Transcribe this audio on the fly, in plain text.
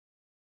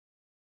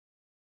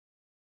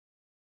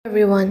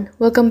Everyone,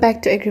 welcome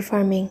back to Agri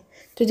Farming.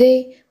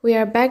 Today we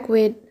are back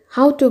with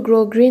how to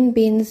grow green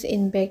beans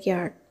in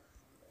backyard.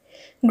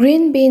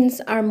 Green beans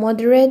are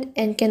moderate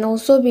and can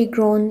also be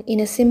grown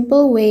in a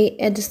simple way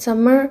at the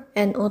summer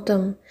and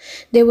autumn.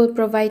 They will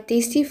provide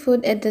tasty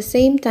food at the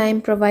same time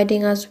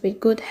providing us with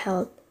good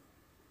health.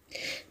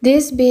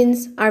 These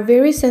beans are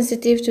very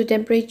sensitive to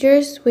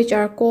temperatures which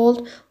are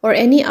cold or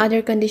any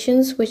other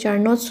conditions which are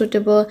not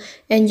suitable,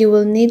 and you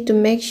will need to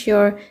make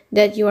sure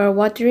that you are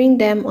watering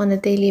them on a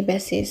daily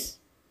basis.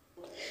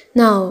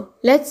 Now,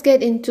 let's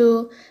get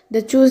into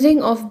the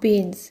choosing of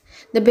beans.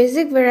 The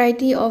basic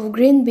variety of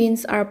green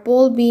beans are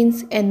pole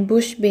beans and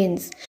bush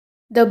beans.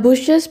 The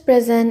bushes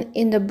present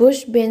in the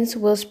bush beans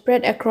will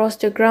spread across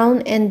the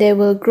ground and they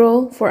will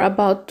grow for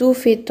about 2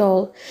 feet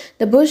tall.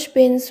 The bush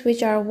beans,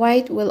 which are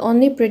white, will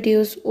only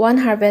produce one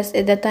harvest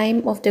at the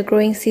time of the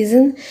growing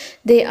season.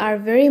 They are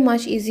very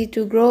much easy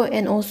to grow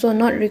and also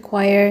not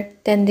require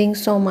tending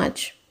so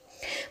much.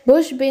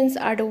 Bush beans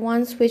are the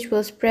ones which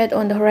will spread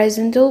on the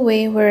horizontal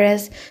way,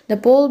 whereas the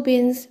pole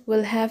beans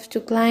will have to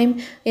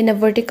climb in a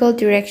vertical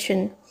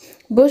direction.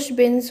 Bush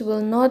beans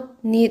will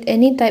not need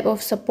any type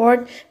of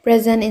support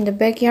present in the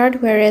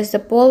backyard, whereas the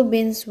pole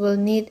beans will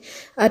need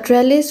a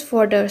trellis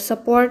for the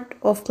support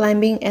of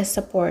climbing as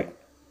support.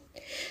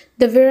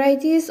 The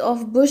varieties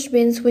of bush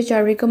beans which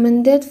are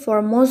recommended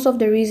for most of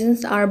the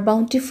regions are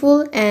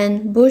Bountiful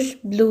and Bush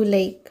Blue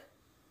Lake.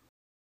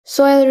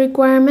 Soil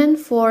requirement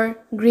for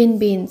green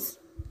beans.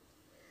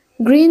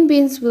 Green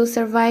beans will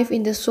survive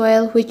in the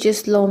soil which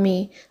is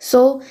loamy.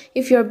 So,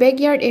 if your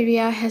backyard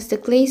area has the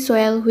clay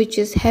soil which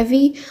is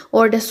heavy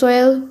or the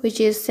soil which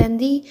is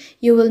sandy,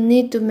 you will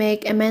need to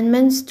make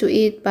amendments to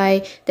it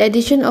by the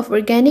addition of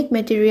organic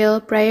material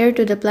prior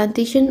to the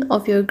plantation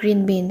of your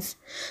green beans.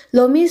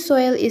 Loamy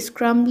soil is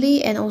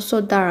crumbly and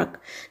also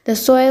dark. The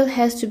soil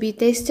has to be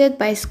tested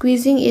by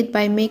squeezing it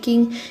by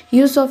making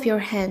use of your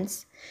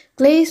hands.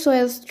 Clay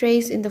soil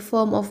strays in the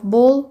form of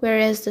ball,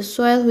 whereas the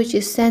soil which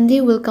is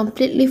sandy will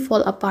completely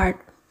fall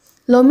apart.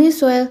 Loamy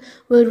soil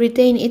will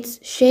retain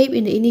its shape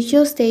in the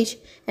initial stage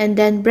and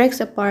then breaks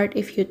apart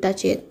if you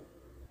touch it.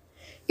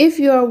 If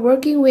you are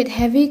working with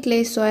heavy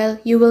clay soil,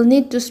 you will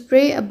need to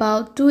spray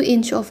about 2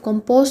 inches of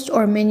compost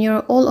or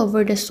manure all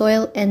over the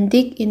soil and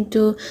dig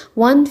into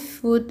 1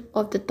 foot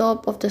of the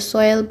top of the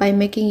soil by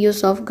making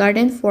use of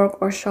garden fork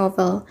or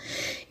shovel.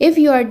 If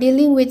you are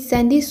dealing with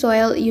sandy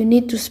soil, you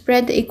need to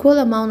spread the equal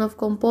amount of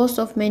compost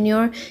or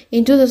manure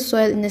into the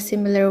soil in a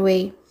similar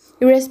way.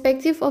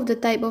 Irrespective of the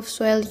type of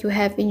soil you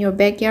have in your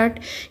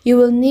backyard, you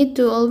will need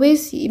to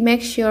always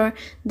make sure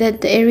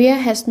that the area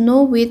has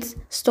no weeds,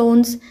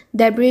 stones,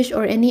 debris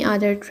or any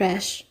other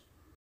trash.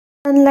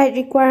 Sunlight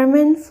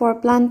requirement for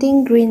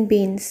planting green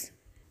beans.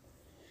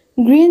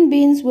 Green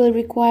beans will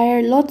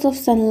require lots of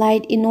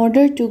sunlight in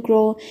order to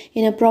grow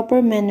in a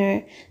proper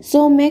manner.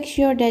 So make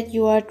sure that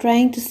you are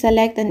trying to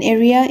select an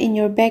area in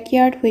your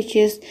backyard which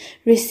is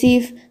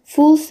receive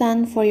full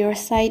sun for your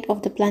site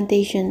of the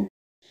plantation.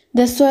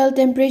 The soil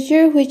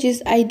temperature which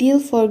is ideal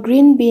for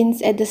green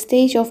beans at the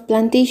stage of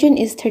plantation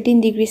is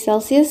 13 degrees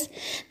Celsius.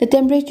 The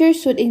temperature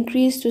should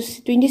increase to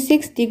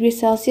 26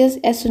 degrees Celsius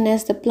as soon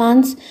as the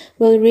plants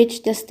will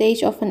reach the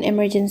stage of an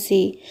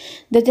emergency.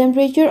 The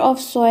temperature of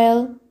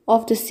soil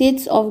of the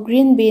seeds of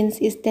green beans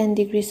is 10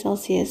 degrees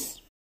Celsius.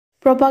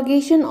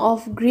 Propagation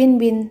of green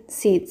bean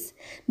seeds.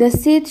 The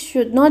seeds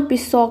should not be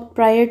soaked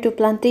prior to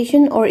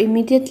plantation or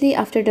immediately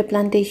after the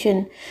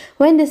plantation.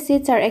 When the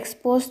seeds are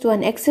exposed to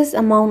an excess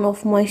amount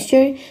of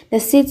moisture,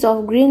 the seeds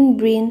of green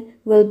bean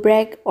will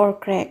break or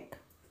crack.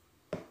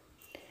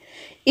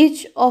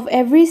 Each of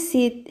every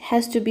seed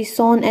has to be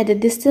sown at a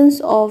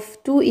distance of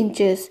 2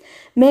 inches.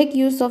 Make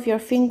use of your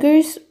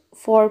fingers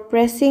for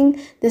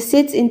pressing the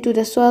seeds into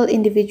the soil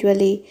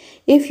individually.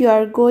 If you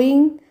are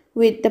going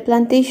with the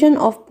plantation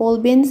of pole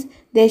beans,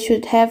 they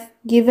should have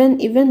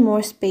given even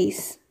more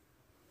space.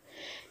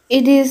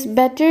 It is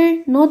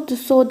better not to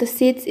sow the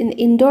seeds in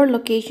indoor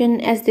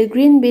location as the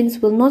green beans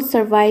will not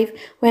survive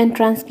when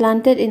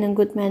transplanted in a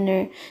good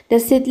manner. The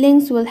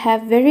seedlings will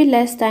have very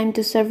less time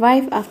to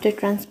survive after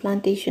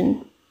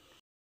transplantation.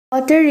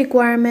 Water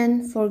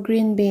requirement for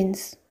green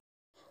beans.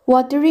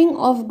 Watering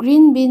of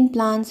green bean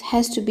plants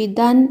has to be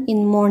done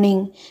in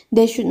morning.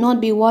 They should not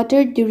be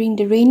watered during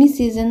the rainy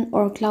season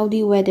or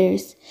cloudy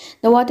weathers.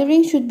 The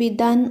watering should be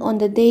done on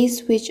the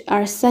days which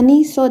are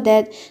sunny so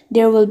that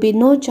there will be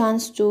no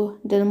chance to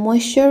the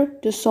moisture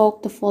to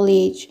soak the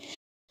foliage.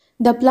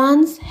 The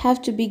plants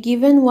have to be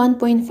given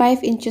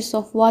 1.5 inches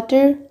of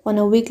water on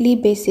a weekly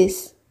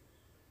basis.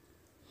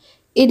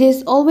 It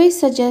is always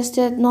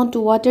suggested not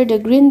to water the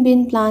green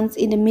bean plants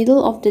in the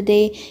middle of the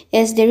day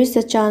as there is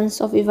a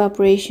chance of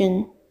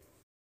evaporation.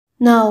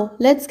 Now,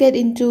 let's get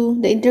into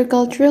the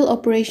intercultural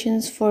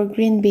operations for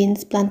green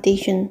beans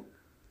plantation.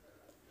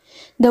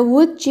 The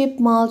wood chip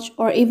mulch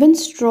or even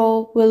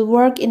straw will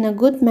work in a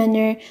good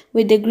manner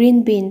with the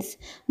green beans.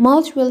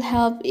 Mulch will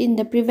help in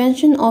the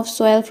prevention of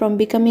soil from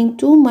becoming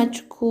too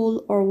much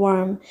cool or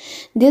warm.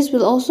 This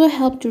will also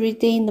help to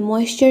retain the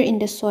moisture in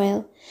the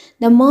soil.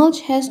 The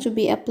mulch has to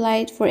be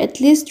applied for at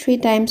least 3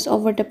 times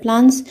over the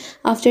plants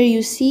after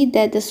you see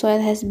that the soil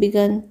has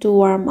begun to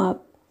warm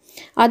up.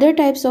 Other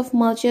types of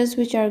mulches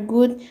which are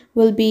good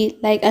will be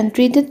like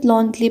untreated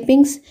lawn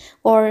clippings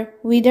or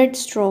withered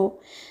straw.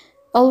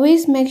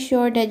 Always make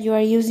sure that you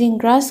are using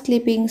grass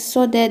clippings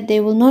so that they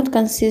will not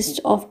consist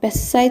of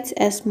pesticides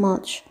as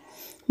mulch.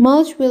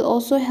 Mulch will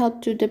also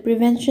help to the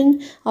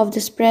prevention of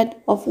the spread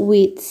of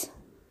weeds.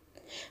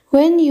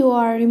 When you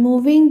are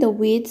removing the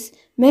weeds,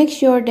 make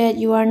sure that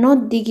you are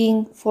not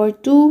digging for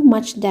too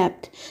much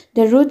depth.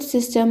 The root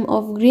system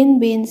of green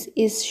beans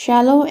is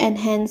shallow and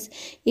hence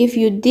if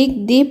you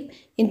dig deep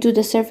into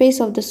the surface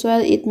of the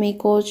soil it may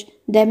cause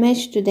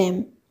damage to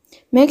them.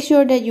 Make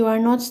sure that you are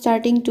not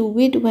starting to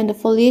weed when the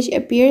foliage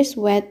appears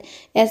wet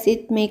as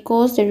it may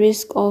cause the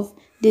risk of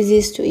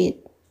disease to it.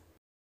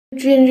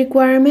 Nutrient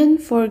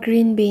requirement for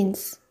green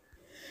beans.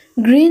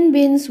 Green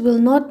beans will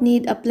not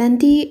need a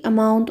plenty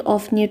amount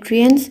of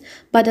nutrients,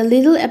 but a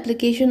little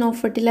application of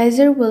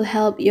fertilizer will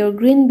help your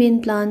green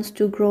bean plants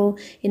to grow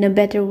in a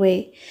better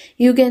way.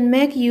 You can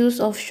make use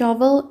of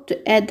shovel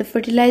to add the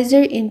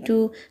fertilizer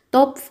into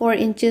top 4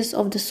 inches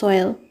of the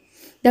soil.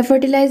 The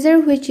fertilizer,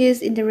 which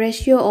is in the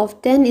ratio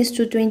of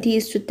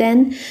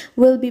 10:20:10,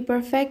 will be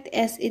perfect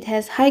as it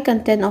has high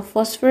content of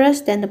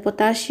phosphorus than the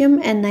potassium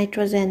and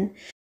nitrogen.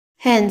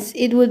 Hence,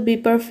 it would be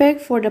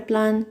perfect for the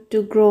plant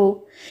to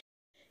grow.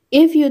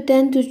 If you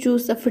tend to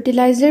choose a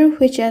fertilizer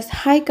which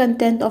has high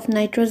content of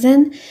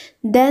nitrogen,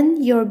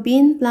 then your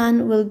bean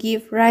plant will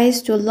give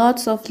rise to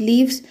lots of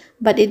leaves,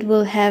 but it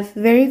will have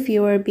very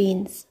fewer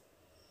beans.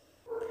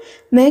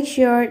 Make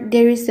sure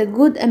there is a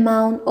good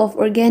amount of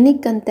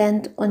organic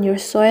content on your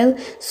soil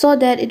so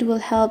that it will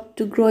help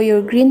to grow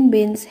your green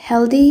beans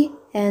healthy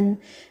and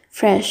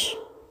fresh.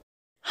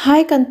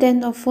 High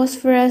content of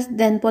phosphorus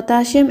than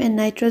potassium and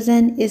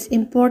nitrogen is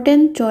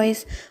important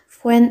choice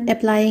when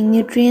applying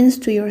nutrients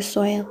to your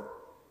soil.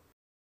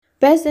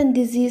 Pest and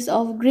disease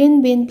of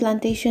green bean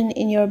plantation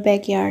in your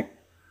backyard.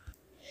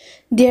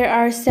 There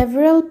are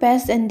several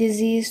pests and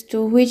diseases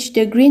to which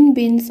the green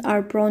beans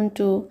are prone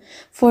to.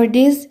 For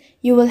this,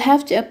 you will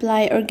have to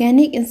apply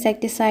organic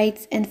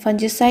insecticides and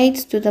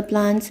fungicides to the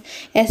plants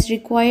as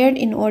required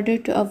in order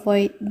to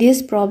avoid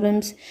these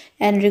problems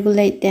and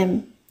regulate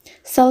them.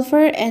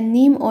 Sulfur and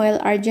neem oil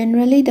are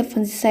generally the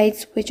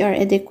fungicides which are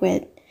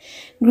adequate.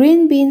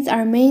 Green beans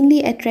are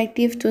mainly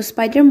attractive to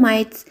spider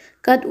mites,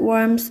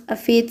 cutworms,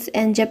 aphids,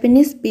 and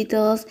Japanese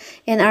beetles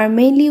and are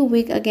mainly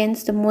weak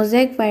against the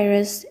mosaic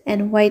virus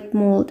and white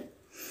mold.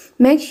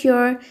 Make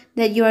sure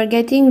that you are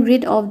getting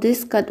rid of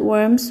these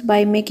cutworms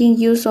by making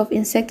use of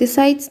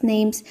insecticides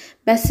named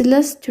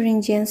Bacillus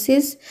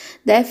thuringiensis.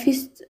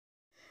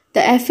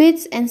 The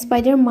aphids and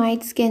spider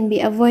mites can be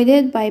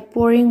avoided by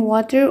pouring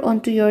water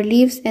onto your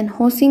leaves and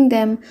hosing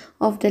them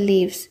off the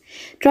leaves.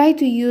 Try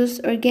to use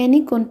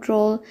organic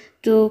control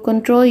to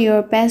control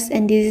your pests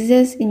and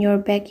diseases in your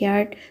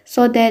backyard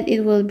so that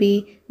it will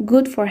be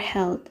good for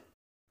health.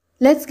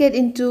 Let's get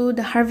into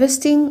the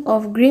harvesting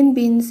of green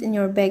beans in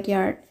your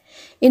backyard.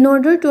 In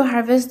order to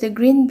harvest the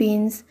green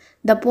beans,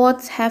 the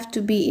pods have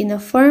to be in a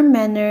firm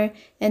manner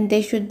and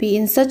they should be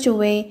in such a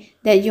way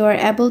that you are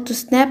able to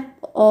snap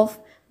off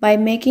by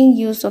making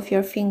use of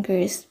your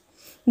fingers.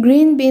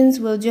 Green beans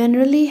will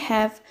generally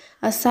have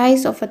a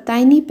size of a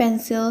tiny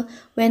pencil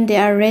when they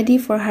are ready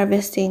for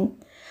harvesting.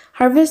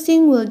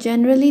 Harvesting will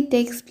generally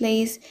take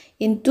place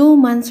in 2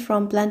 months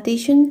from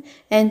plantation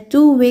and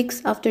 2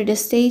 weeks after the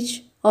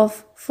stage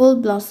of full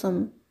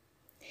blossom.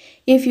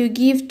 If you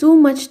give too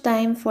much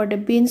time for the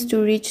beans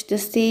to reach the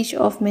stage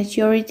of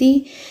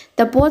maturity,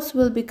 the pods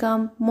will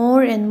become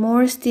more and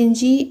more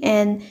stingy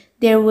and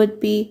there would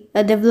be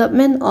a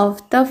development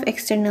of tough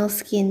external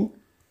skin.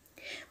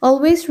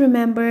 Always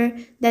remember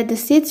that the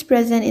seeds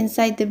present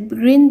inside the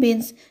green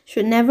beans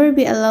should never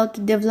be allowed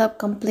to develop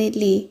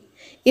completely.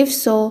 If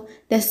so,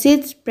 the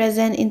seeds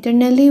present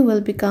internally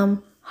will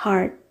become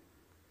hard.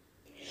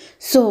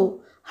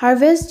 So,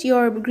 harvest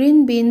your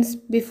green beans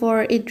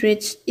before it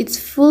reaches its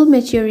full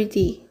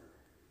maturity.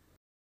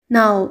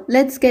 Now,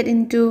 let's get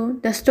into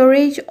the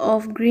storage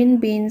of green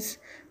beans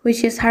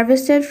which is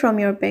harvested from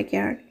your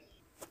backyard.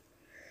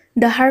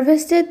 The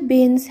harvested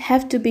beans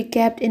have to be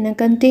kept in a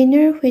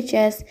container which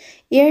has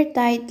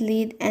airtight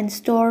lid and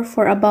stored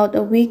for about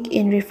a week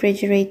in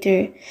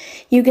refrigerator.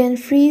 You can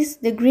freeze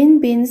the green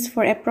beans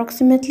for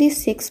approximately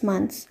 6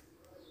 months.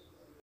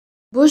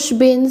 Bush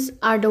beans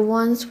are the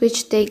ones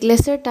which take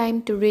lesser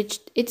time to reach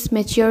its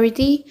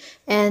maturity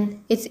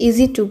and it's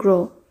easy to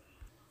grow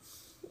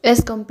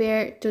as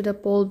compared to the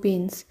pole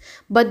beans.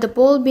 But the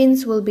pole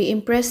beans will be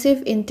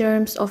impressive in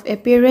terms of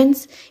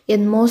appearance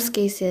in most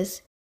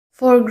cases.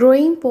 For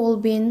growing pole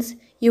beans,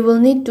 you will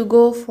need to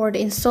go for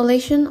the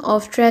installation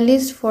of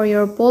trellis for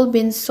your pole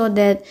beans so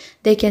that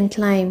they can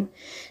climb.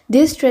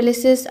 These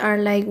trellises are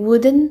like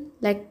wooden,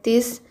 like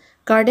this,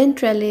 garden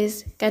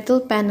trellis, cattle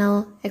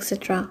panel,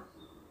 etc.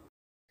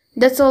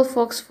 That's all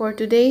folks for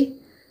today.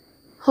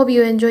 Hope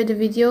you enjoyed the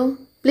video.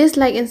 Please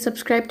like and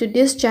subscribe to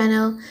this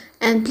channel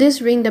and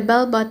please ring the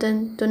bell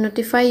button to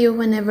notify you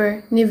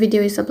whenever new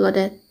video is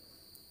uploaded.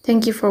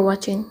 Thank you for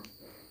watching.